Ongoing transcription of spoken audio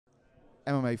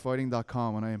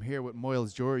MMAfighting.com, and I am here with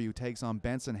Myles Jury, who takes on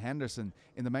Ben Henderson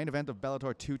in the main event of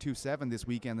Bellator 227 this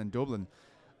weekend in Dublin.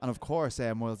 And of course,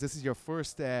 Myles, this is your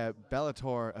first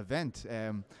Bellator event.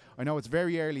 I know it's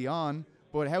very early on,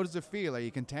 but how does it feel? Are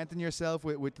you content in yourself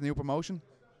with the new promotion?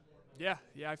 Yeah,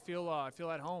 I feel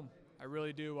at home. I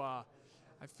really do. I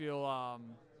feel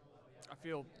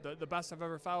the best I've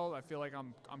ever felt. I feel like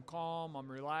I'm calm. I'm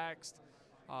relaxed.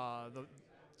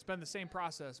 It's been the same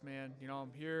process, man. You know,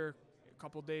 I'm here a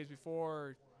couple days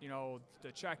before. You know,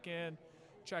 to check in,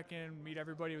 meet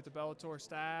everybody with the Bellator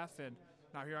staff, and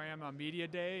now here I am on media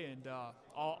day, and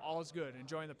all is good.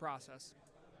 Enjoying the process.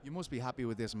 You must be happy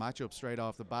with this matchup straight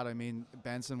off the bat. I mean,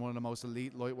 Benson, one of the most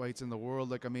elite lightweights in the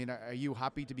world. Like, I mean, are you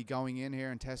happy to be going in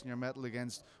here and testing your mettle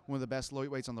against one of the best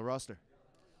lightweights on the roster?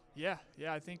 Yeah.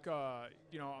 I think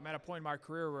you know, I'm at a point in my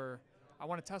career where I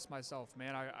want to test myself,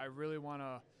 man. I really want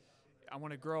to. I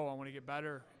want to grow. I want to get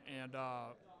better, and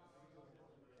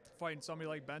fighting somebody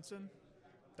like Benson,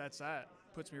 that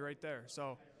puts me right there.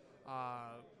 So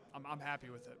I'm happy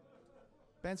with it.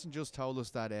 Benson just told us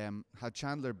that had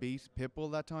Chandler beat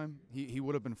Pitbull that time, he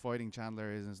would have been fighting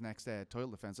Chandler in his next title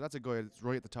defense. So that's a guy that's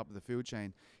right at the top of the food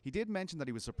chain. He did mention that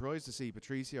he was surprised to see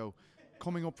Patricio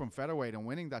coming up from featherweight and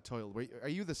winning that title. Are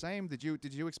you the same? Did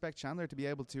you expect Chandler to be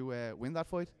able to win that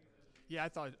fight? Yeah, I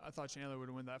thought Chandler would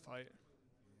win that fight.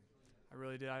 I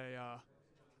really did. Out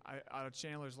of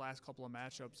Chandler's last couple of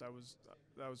matchups, that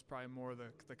was probably more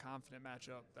the confident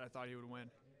matchup that I thought he would win.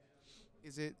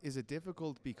 Is it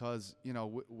difficult because, you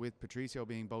know, with Patricio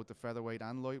being both the featherweight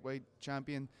and lightweight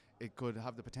champion, it could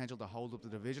have the potential to hold up the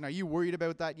division? Are you worried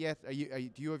about that yet?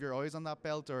 Do you have your eyes on that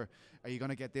belt, or are you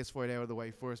going to get this fight out of the way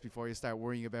first before you start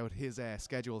worrying about his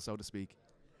schedule, so to speak?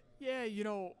 Yeah, you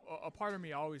know, a part of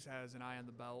me always has an eye on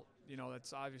the belt. You know,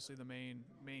 that's obviously the main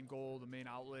goal, the main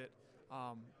outlet.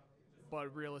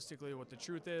 But realistically, what the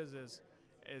truth is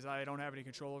I don't have any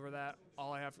control over that.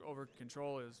 All I have over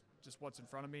control is just what's in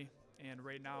front of me. And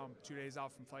right now, I'm 2 days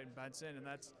out from fighting Benson, and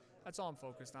that's all I'm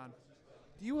focused on.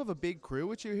 Do you have a big crew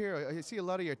with you here? I see a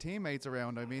lot of your teammates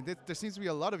around. I mean, there seems to be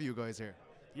a lot of you guys here.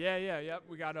 Yeah.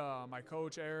 We got my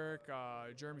coach Eric,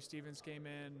 Jeremy Stevens came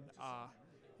in.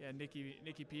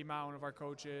 Nikki Piedmont, one of our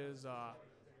coaches.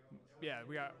 Yeah,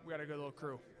 we got a good little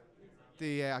crew.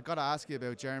 I got to ask you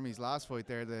about Jeremy's last fight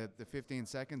there, the 15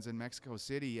 seconds in Mexico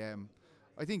City.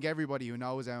 I think everybody who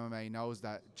knows MMA knows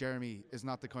that Jeremy is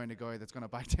not the kind of guy that's going to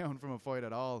back down from a fight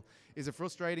at all. Is it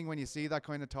frustrating when you see that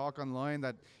kind of talk online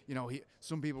that, you know,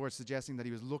 some people were suggesting that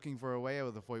he was looking for a way out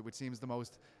of the fight, which seems the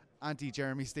most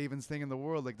anti-Jeremy Stevens thing in the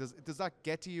world? Like, does that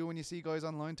get to you when you see guys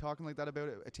online talking like that about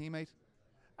a teammate?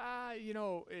 You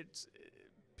know, it's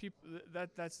people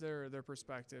that's their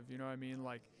perspective. You know what I mean?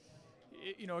 Like,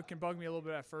 you know, it can bug me a little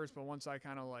bit at first, but once I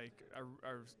kind of like I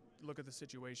look at the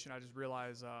situation, I just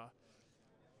realize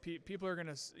people are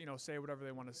gonna, you know, say whatever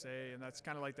they want to say, and that's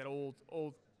kind of like that old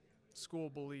school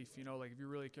belief. You know, like if you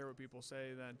really care what people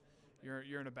say, then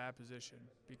you're in a bad position,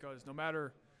 because no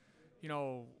matter, you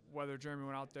know, whether Jeremy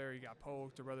went out there, he got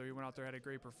poked, or whether he went out there, had a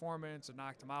great performance and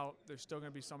knocked him out, there's still going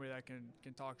to be somebody that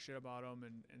can talk shit about him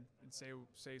and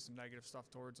say some negative stuff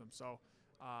towards him. So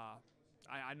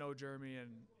I know Jeremy,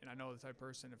 and I know the type of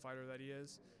person and fighter that he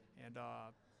is, and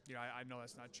you know, I know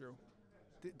that's not true.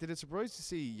 Did it surprise to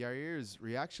see Yair's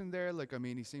reaction there? Like, I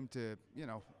mean, he seemed to, you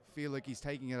know, feel like he's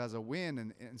taking it as a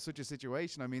win in such a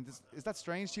situation. I mean, is that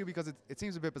strange to you? Because it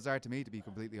seems a bit bizarre to me, to be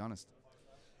completely honest.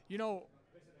 You know,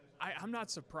 I'm not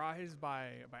surprised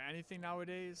by anything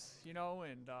nowadays, you know,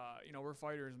 and you know, we're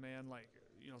fighters, man. Like,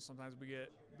 you know, sometimes we get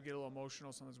a little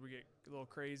emotional, sometimes we get a little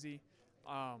crazy.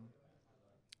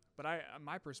 But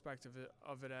my perspective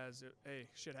of it as, hey,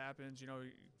 shit happens. You know,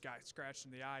 got scratched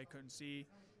in the eye, couldn't see.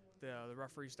 The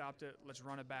referee stopped it. Let's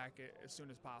run it back as soon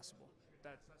as possible.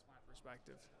 That's my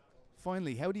perspective.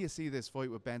 Finally, how do you see this fight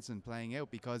with Benson playing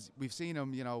out? Because we've seen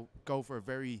him, you know, go for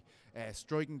very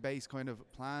striking-based kind of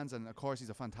plans, and of course he's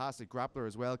a fantastic grappler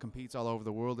as well. Competes all over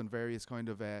the world in various kind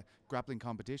of grappling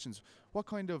competitions. What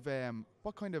kind of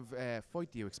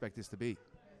fight do you expect this to be?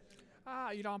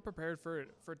 You know, I'm prepared for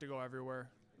it to go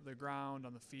everywhere. The ground,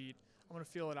 on the feet. I'm gonna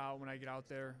feel it out when I get out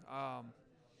there.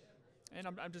 And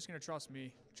I'm just going to trust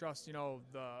me, you know,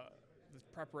 the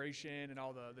preparation and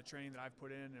all the training that I've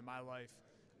put in my life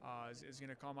is going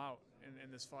to come out in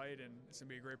this fight, and it's going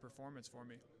to be a great performance for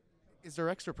me. Is there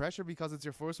extra pressure because it's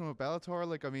your first one with Bellator?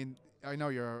 Like, I mean, I know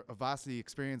you're a vastly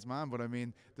experienced man, but I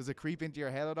mean, does it creep into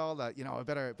your head at all that, you know, I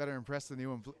better impress the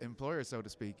new employer, so to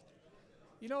speak?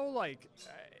 You know, like,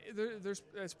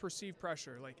 there's perceived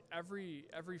pressure. Like, every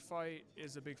fight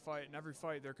is a big fight, and every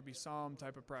fight there could be some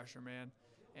type of pressure, man.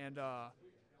 And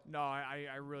no,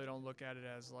 I really don't look at it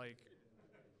as like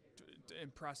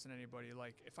impressing anybody.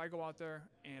 Like if I go out there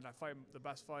and I fight the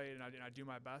best fight and I do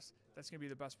my best, that's gonna be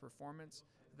the best performance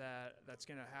that's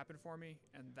gonna happen for me,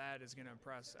 and that is gonna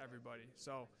impress everybody.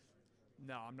 So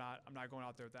no, I'm not going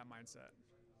out there with that mindset.